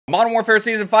Modern Warfare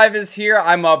Season 5 is here.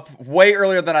 I'm up way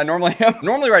earlier than I normally am.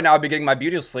 Normally right now I'd be getting my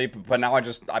beauty sleep, but now I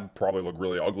probably look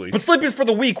really ugly. But sleep is for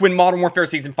the weak when Modern Warfare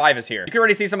Season 5 is here. You can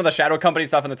already see some of the Shadow Company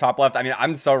stuff in the top left. I mean,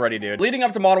 I'm so ready, dude. Leading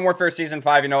up to Modern Warfare Season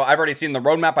 5, you know, I've already seen the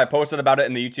roadmap. I posted about it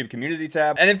in the YouTube community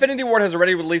tab. And Infinity Ward has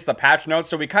already released the patch notes,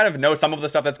 so we kind of know some of the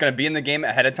stuff that's going to be in the game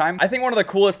ahead of time. I think one of the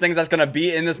coolest things that's going to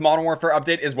be in this Modern Warfare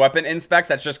update is weapon inspects.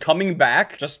 That's just coming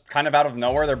back, just kind of out of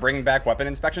nowhere. They're bringing back weapon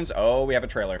inspections. Oh, we have a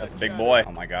trailer. That's a big boy.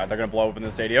 Oh my god, they're going to blow open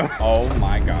the stadium. Oh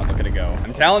my god, look at it go.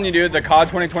 I'm telling you, dude, the COD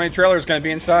 2020 trailer is going to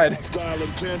be inside. Dial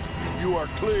intent, you are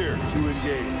clear to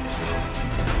engage.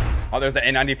 Oh, there's the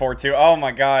AN94 too. Oh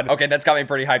my god. Okay, that's got me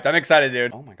pretty hyped. I'm excited,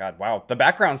 dude. Oh my god, wow. The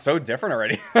background's so different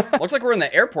already. Looks like we're in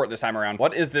the airport this time around.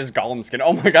 What is this Gollum skin?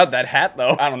 Oh my god, that hat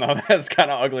though. I don't know. That's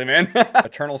kind of ugly, man.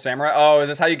 Eternal Samurai. Oh, is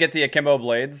this how you get the akimbo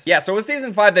blades? Yeah, so with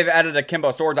Season 5, they've added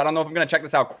akimbo swords. I don't know if I'm going to check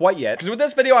this out quite yet. Because with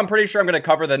this video, I'm pretty sure I'm going to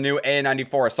cover the new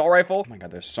AN94 assault rifle. Oh my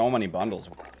god, there's so many bundles.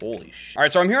 Holy shit. All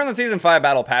right, so I'm here on the Season 5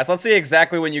 battle pass. Let's see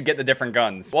exactly when you get the different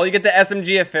guns. Well, you get the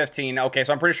SMG at 15. Okay,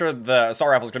 so I'm pretty sure the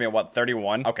assault rifle is going to be at what,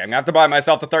 31? Okay, I'm going to have to buy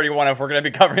myself the 31 if we're going to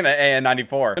be covering the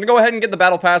AN94. I'm going to go ahead and get the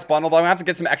battle pass bundle, but I'm going to have to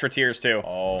get some extra tiers too.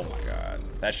 Oh my god.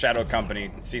 That Shadow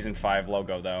Company Season 5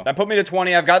 logo though. That put me to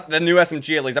 20. I've got the new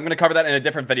SMG at least. I'm going to cover that in a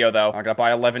different video though. I got to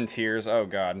buy 11 tiers. Oh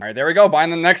god. All right, there we go. Buying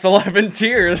the next 11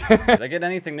 tiers. Did I get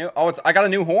anything new? Oh, I got a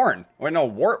new horn. Wait, no,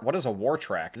 what is a war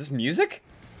track? Is this music?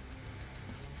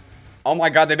 Oh my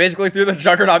god, they basically threw the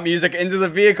Juggernaut music into the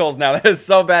vehicles now. That is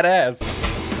so badass.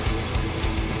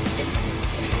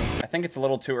 I think it's a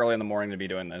little too early in the morning to be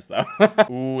doing this though.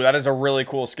 Ooh, that is a really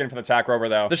cool skin for the TAC Rover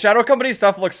though. The Shadow Company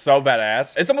stuff looks so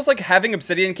badass. It's almost like having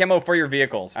obsidian camo for your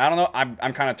vehicles. I don't know.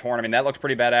 I'm kind of torn. I mean, that looks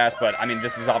pretty badass, but I mean,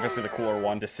 this is obviously the cooler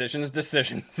one.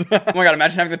 Decisions. Oh my god,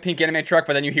 imagine having the pink anime truck,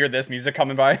 but then you hear this music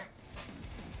coming by.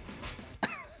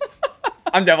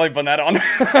 I'm definitely putting that on.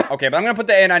 Okay, but I'm gonna put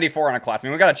the AN94 on a class. I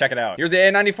mean, we gotta check it out. Here's the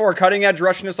AN94 cutting-edge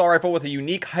Russian assault rifle with a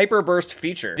unique hyper burst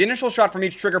feature. The initial shot from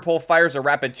each trigger pull fires a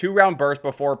rapid 2-round burst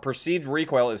before perceived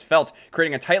recoil is felt,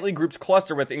 creating a tightly grouped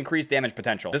cluster with increased damage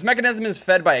potential. This mechanism is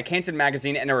fed by a canted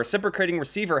magazine, and a reciprocating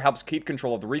receiver helps keep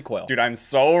control of the recoil. Dude, I'm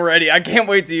so ready. I can't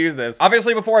wait to use this.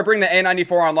 Obviously, before I bring the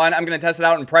AN94 online, I'm gonna test it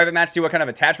out in private match, see what kind of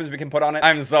attachments we can put on it.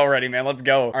 I'm so ready, man. Let's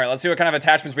go. All right, let's see what kind of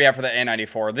attachments we have for the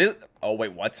AN94. Oh,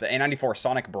 wait, what? The AN94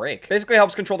 Sonic Brake. Basically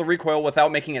helps control the recoil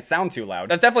without making it sound too loud.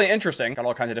 That's definitely interesting. Got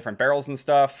all kinds of different barrels and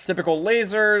stuff. Typical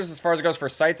lasers. As far as it goes for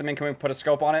sights, I mean, can we put a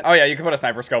scope on it? Oh, yeah, you can put a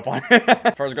sniper scope on it.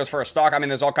 As far as it goes for a stock, I mean,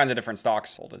 there's all kinds of different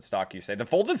stocks. Folded stock, you say. The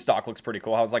folded stock looks pretty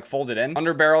cool. How it's like folded in.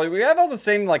 Underbarrel. We have all the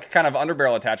same, like, kind of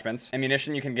underbarrel attachments.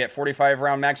 Ammunition, you can get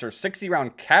 45-round mags or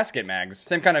 60-round casket mags.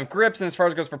 Same kind of grips. And as far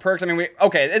as it goes for perks, I mean,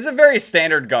 okay, it's a very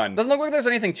standard gun. Doesn't look like there's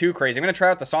anything too crazy. I'm gonna try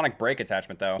out the Sonic Brake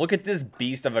attachment, though. Look at this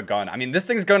beast of a gun. I mean, this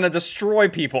thing's gonna destroy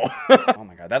people. Oh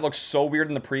my god, that looks so weird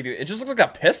in the preview. It just looks like a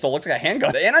pistol. Looks like a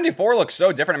handgun. The AN94 looks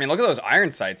so different. I mean, look at those iron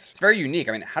sights. It's very unique.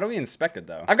 I mean, how do we inspect it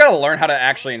though? I've got to learn how to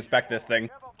actually inspect this thing.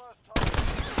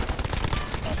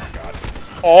 Oh my god.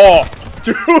 Oh,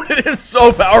 dude, it is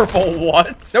so powerful.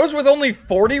 What? That was with only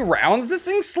 40 rounds? This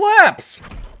thing slaps.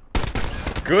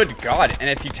 Good god. And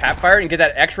if you tap fire and get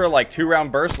that extra like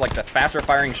 2-round burst, like the faster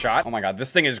firing shot, oh my god,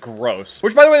 this thing is gross.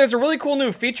 Which, by the way, there's a really cool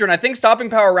new feature, and I think stopping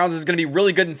power rounds is going to be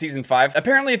really good in Season 5.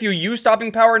 Apparently, if you use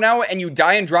stopping power now and you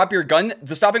die and drop your gun,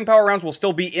 the stopping power rounds will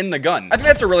still be in the gun. I think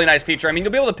that's a really nice feature. I mean,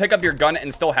 you'll be able to pick up your gun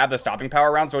and still have the stopping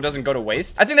power round so it doesn't go to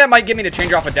waste. I think that might get me to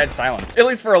change off a dead silence, at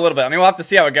least for a little bit. I mean, we'll have to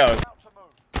see how it goes.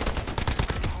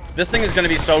 This thing is going to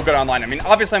be so good online. I mean,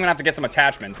 obviously, I'm going to have to get some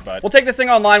attachments, but we'll take this thing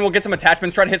online. We'll get some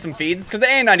attachments, try to hit some feeds, because the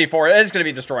AN94 is going to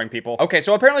be destroying people. Okay,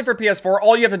 so apparently for PS4,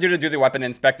 all you have to do the weapon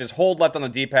inspect is hold left on the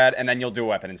D-pad, and then you'll do a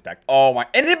weapon inspect. Oh my,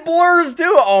 and it blurs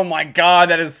too. Oh my god,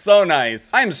 that is so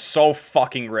nice. I am so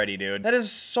fucking ready, dude. That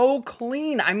is so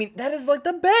clean. I mean, that is like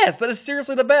the best. That is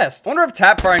seriously the best. I wonder if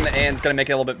tap firing the AN is going to make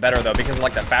it a little bit better, though, because of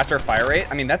like the faster fire rate.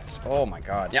 I mean, that's, oh my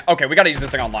god. Yeah, okay, we got to use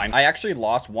this thing online. I actually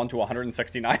lost 1 to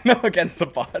 169 though against the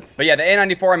bots. But yeah, the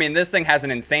AN94, I mean, this thing has an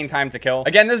insane time to kill.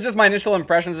 Again, this is just my initial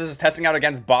impressions. This is testing out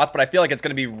against bots, but I feel like it's going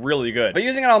to be really good. But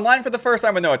using it online for the first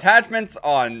time with no attachments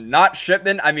on not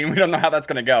shipment, I mean, we don't know how that's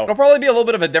going to go. It'll probably be a little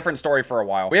bit of a different story for a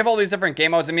while. We have all these different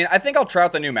game modes. I mean, I think I'll try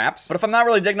out the new maps, but if I'm not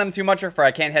really digging them too much or if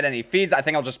I can't hit any feeds, I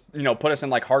think I'll just, you know, put us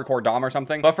in like hardcore Dom or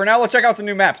something. But for now, let's check out some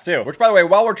new maps too. Which, by the way,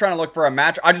 while we're trying to look for a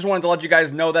match, I just wanted to let you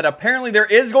guys know that apparently there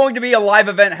is going to be a live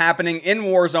event happening in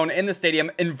Warzone in the stadium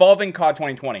involving COD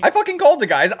 2020. I fucking called it,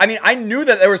 guys. guys. I mean, I knew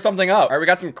that there was something up. All right, we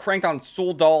got some cranked on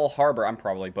Suldal Harbor. I'm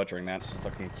probably butchering that. This is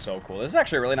looking so cool. This is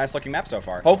actually a really nice looking map so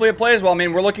far. Hopefully it plays well. I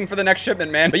mean, we're looking for the next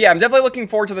shipment, man. But yeah, I'm definitely looking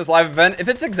forward to this live event. If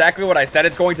it's exactly what I said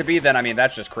it's going to be, then I mean,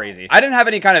 that's just crazy. I didn't have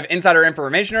any kind of insider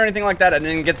information or anything like that. I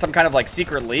didn't get some kind of like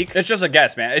secret leak. It's just a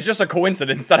guess, man. It's just a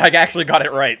coincidence that I actually got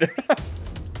it right.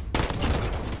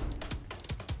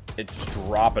 It's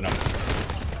dropping them.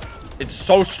 It's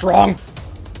so strong.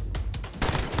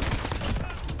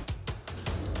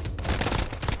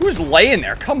 Who's laying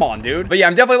there? Come on, dude. But yeah,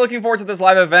 I'm definitely looking forward to this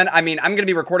live event. I mean, I'm going to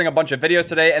be recording a bunch of videos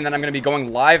today, and then I'm going to be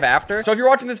going live after. So if you're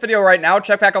watching this video right now,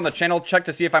 check back on the channel, check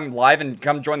to see if I'm live, and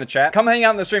come join the chat. Come hang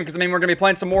out in the stream, because I mean, we're going to be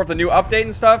playing some more of the new update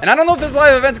and stuff. And I don't know if this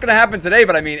live event's going to happen today,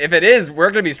 but I mean, if it is, we're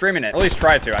going to be streaming it. Or at least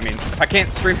try to. I mean, if I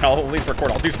can't stream it, I'll at least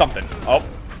record. I'll do something. Oh,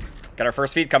 got our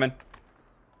first feed coming.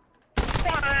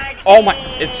 Oh my,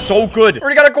 it's so good.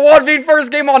 Already got a quad feed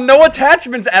first game on no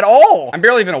attachments at all. I'm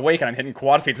barely even awake and I'm hitting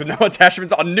quad feeds with no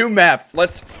attachments on new maps.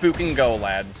 Let's fucking go,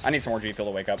 lads. I need some more G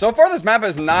Fuel to wake up. So far, this map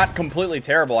is not completely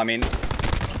terrible. I mean,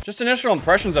 just initial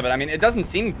impressions of it. I mean, it doesn't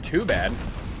seem too bad.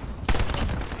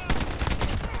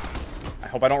 I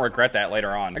hope I don't regret that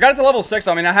later on. I got it to level 6.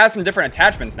 So, I mean, I have some different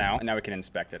attachments now. And now we can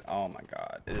inspect it. Oh my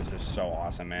God. This is so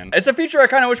awesome, man. It's a feature I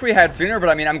kind of wish we had sooner, but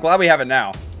I mean, I'm glad we have it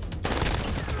now.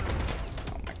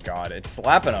 God, it's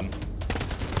slapping them.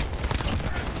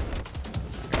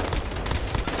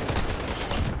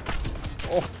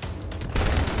 Oh.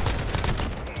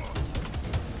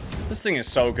 This thing is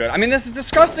so good. I mean, this is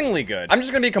disgustingly good. I'm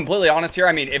just gonna be completely honest here.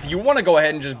 I mean, if you want to go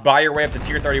ahead and just buy your way up to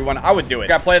tier 31, I would do it.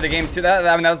 Gotta play the game too.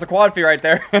 I mean, that was the quad fee right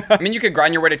there. I mean, you could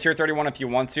grind your way to tier 31 if you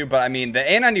want to, but I mean, the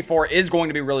AN94 is going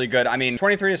to be really good. I mean,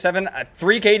 23-7,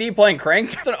 3 KD playing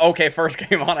cranked. It's an okay first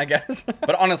game on, I guess.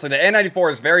 But honestly, the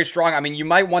AN94 is very strong. I mean, you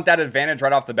might want that advantage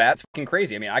right off the bat. It's fucking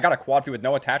crazy. I mean, I got a quad fee with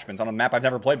no attachments on a map I've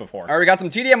never played before. All right, we got some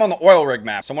TDM on the oil rig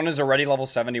map. Someone is already level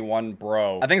 71,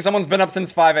 bro. I think someone's been up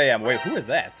since 5 a.m. Wait, who is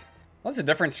that? That's a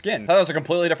different skin. I thought it was a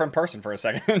completely different person for a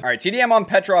second. All right, TDM on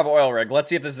Petrov Oil Rig. Let's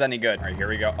see if this is any good. All right, here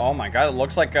we go. Oh my God, it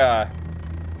looks like,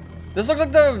 this looks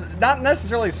like the, not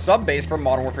necessarily sub base from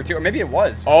Modern Warfare 2, or maybe it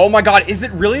was. Oh my God, is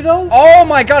it really though? Oh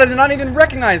my God, I did not even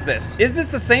recognize this. Is this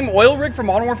the same oil rig from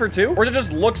Modern Warfare 2? Or does it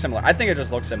just look similar? I think it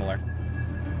just looks similar.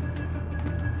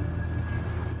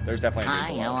 There's definitely a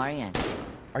Hi, how are you?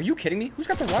 Are you kidding me? Who's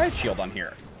got the riot shield on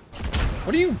here?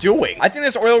 What are you doing? I think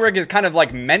this oil rig is kind of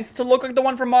like meant to look like the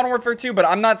one from Modern Warfare 2, but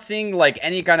I'm not seeing like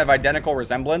any kind of identical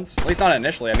resemblance. At least not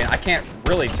initially. I mean, I can't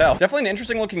really tell. Definitely an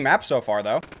interesting looking map so far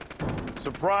though.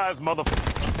 Surprise,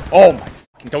 motherfucker. Oh my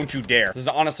fucking, don't you dare. This is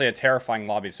honestly a terrifying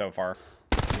lobby so far.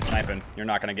 I'm sniping. You're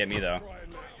not gonna get me though.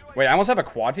 Wait, I almost have a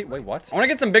quad feed? Wait, what? I want to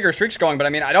get some bigger streaks going, but I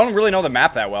mean, I don't really know the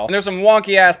map that well. And there's some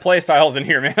wonky ass playstyles in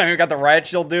here, man. I mean, we got the riot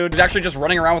shield dude who's actually just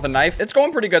running around with a knife. It's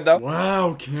going pretty good though.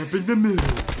 Wow, camp in the middle.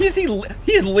 He's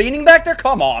leaning back there?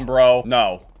 Come on, bro.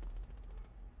 No.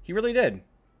 He really did.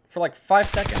 For like 5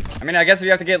 seconds. I mean, I guess if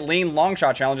you have to get lean long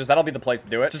shot challenges, that'll be the place to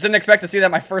do it. Just didn't expect to see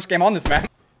that my first game on this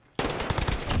map.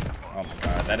 Oh my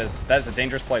God, that is a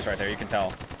dangerous place right there, you can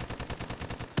tell.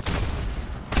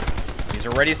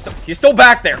 He's still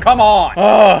back there. Come on.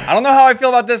 Ugh. I don't know how I feel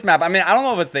about this map. I mean, I don't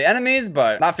know if it's the enemies,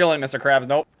 but not feeling it, Mr. Krabs.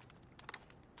 Nope.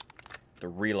 The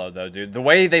reload, though, dude. The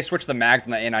way they switch the mags on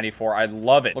the AN94, I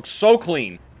love it. Looks so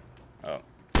clean. Oh.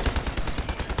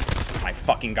 My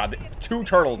fucking God. 2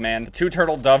 turtles, man. The 2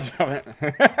 turtle doves.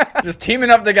 Just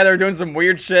teaming up together, doing some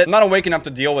weird shit. I'm not awake enough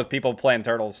to deal with people playing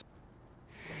turtles.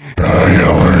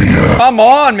 Come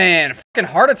on, man. Fucking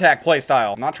heart attack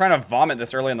playstyle. I'm not trying to vomit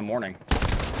this early in the morning.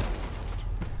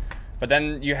 But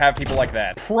then you have people like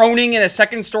that. Proning in a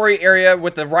 2nd story area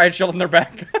with the riot shield in their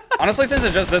back. Honestly, since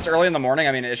it's just this early in the morning,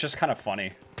 I mean, it's just kind of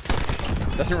funny.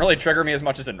 Doesn't really trigger me as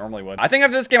much as it normally would. I think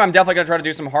after this game, I'm definitely gonna try to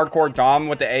do some hardcore dom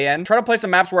with the AN. Try to play some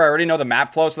maps where I already know the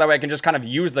map flow so that way I can just kind of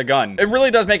use the gun. It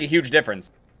really does make a huge difference.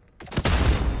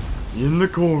 In the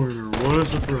corner, what a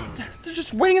surprise. They're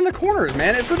just waiting in the corners,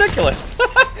 man. It's ridiculous.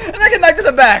 And I get knife to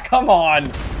the back. Come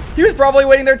on. He was probably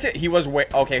waiting there too. He was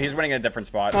okay, he was waiting in a different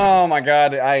spot. Oh my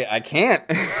God, I can't.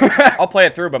 I'll play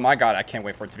it through, but my God, I can't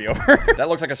wait for it to be over. That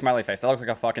looks like a smiley face. That looks like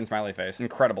a fucking smiley face.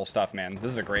 Incredible stuff, man. This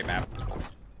is a great map.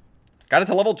 Got it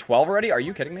to level 12 already? Are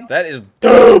you kidding me? That is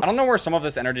dope. I don't know where some of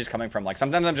this energy is coming from. Like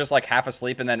sometimes I'm just like half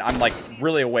asleep and then I'm like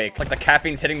really awake. Like the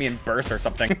caffeine's hitting me in bursts or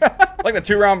something. Like the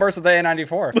 2-round burst of the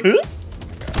AN94.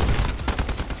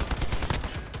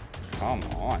 Come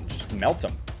on, just melt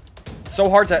them. It's so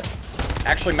hard to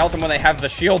actually melt them when they have the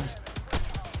shields.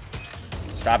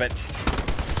 Stop it.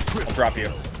 I'll drop you.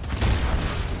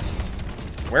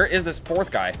 Where is this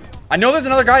 4th guy? I know there's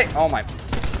another guy. Oh my.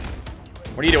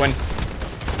 What are you doing?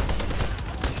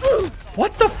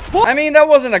 What the fuck? I mean, that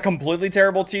wasn't a completely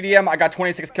terrible TDM. I got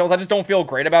 26 kills. I just don't feel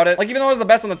great about it. Like, even though I was the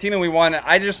best on the team and we won,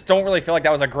 I just don't really feel like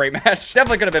that was a great match.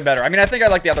 Definitely could have been better. I mean, I think I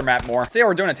like the other map more. See how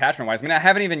we're doing attachment-wise. I mean, I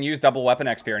haven't even used double weapon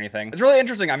XP or anything. It's really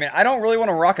interesting. I mean, I don't really want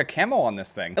to rock a camo on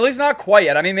this thing. At least not quite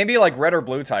yet. I mean, maybe like red or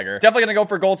blue tiger. Definitely gonna go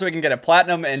for gold so we can get a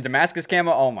platinum and Damascus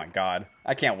camo. Oh my god.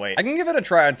 I can't wait. I can give it a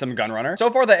try on some Gunrunner. So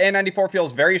far, the AN94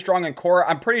 feels very strong in core.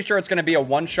 I'm pretty sure it's going to be a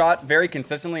one-shot very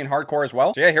consistently in hardcore as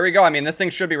well. So yeah, here we go. I mean, this thing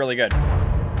should be really good. Oh,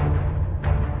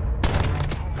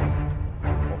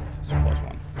 this is a close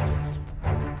one.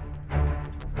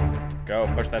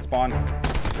 Go, push that spawn.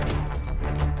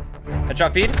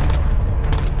 Headshot feed.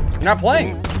 You're not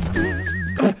playing.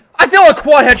 I feel a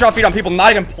quad headshot feed on people not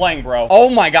even playing, bro.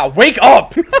 Oh my god, wake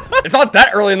up! It's not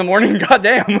that early in the morning,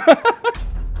 goddamn.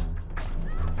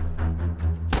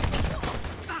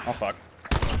 Oh, fuck.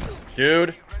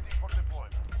 Dude.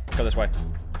 Let's go this way.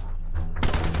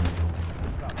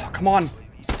 Oh, come on.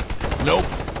 Nope.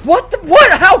 What?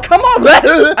 What? How? Come on.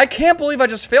 I can't believe I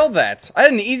just failed that. I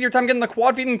had an easier time getting the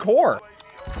quad feed and core.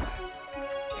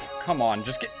 Come on.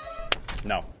 Just get...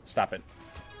 No. Stop it.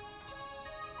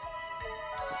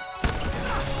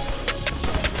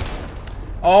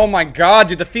 Oh, my God,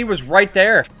 dude. The feed was right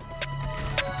there.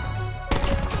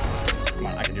 Come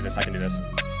on. I can do this. I can do this.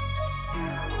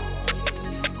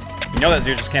 You know that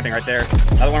dude's just camping right there.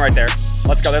 Another one right there.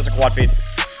 Let's go. There's a quad feed.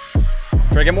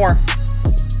 Try to get more.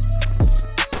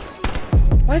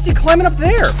 Why is he climbing up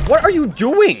there? What are you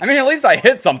doing? I mean, at least I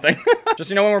hit something. Just,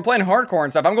 you know, when we're playing hardcore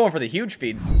and stuff, I'm going for the huge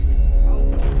feeds.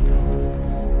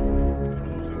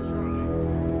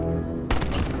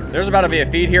 There's about to be a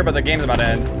feed here, but the game's about to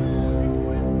end.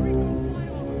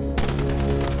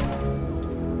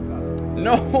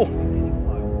 No.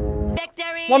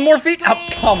 One more feed. Oh,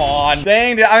 come on.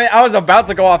 Dang, dude. I mean, I was about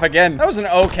to go off again. That was an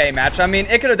okay match. I mean,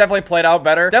 it could have definitely played out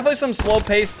better. Definitely some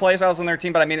slow-paced playstyles on their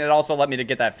team, but I mean, it also let me to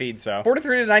get that feed, so.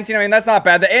 43 to 19, I mean, that's not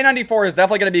bad. The AN94 is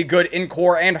definitely going to be good in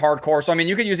core and hardcore, so I mean,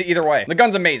 you could use it either way. The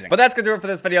gun's amazing. But that's going to do it for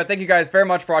this video. Thank you guys very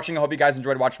much for watching. I hope you guys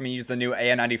enjoyed watching me use the new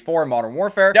AN94 in Modern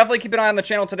Warfare. Definitely keep an eye on the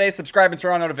channel today. Subscribe and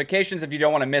turn on notifications if you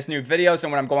don't want to miss new videos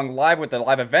and when I'm going live with the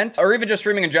live event, or even just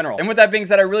streaming in general. And with that being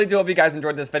said, I really do hope you guys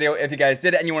enjoyed this video. If you guys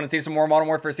did and you want to see some more Modern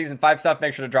Warfare Season 5 stuff,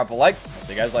 make sure to drop a like. I'll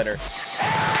see you guys later.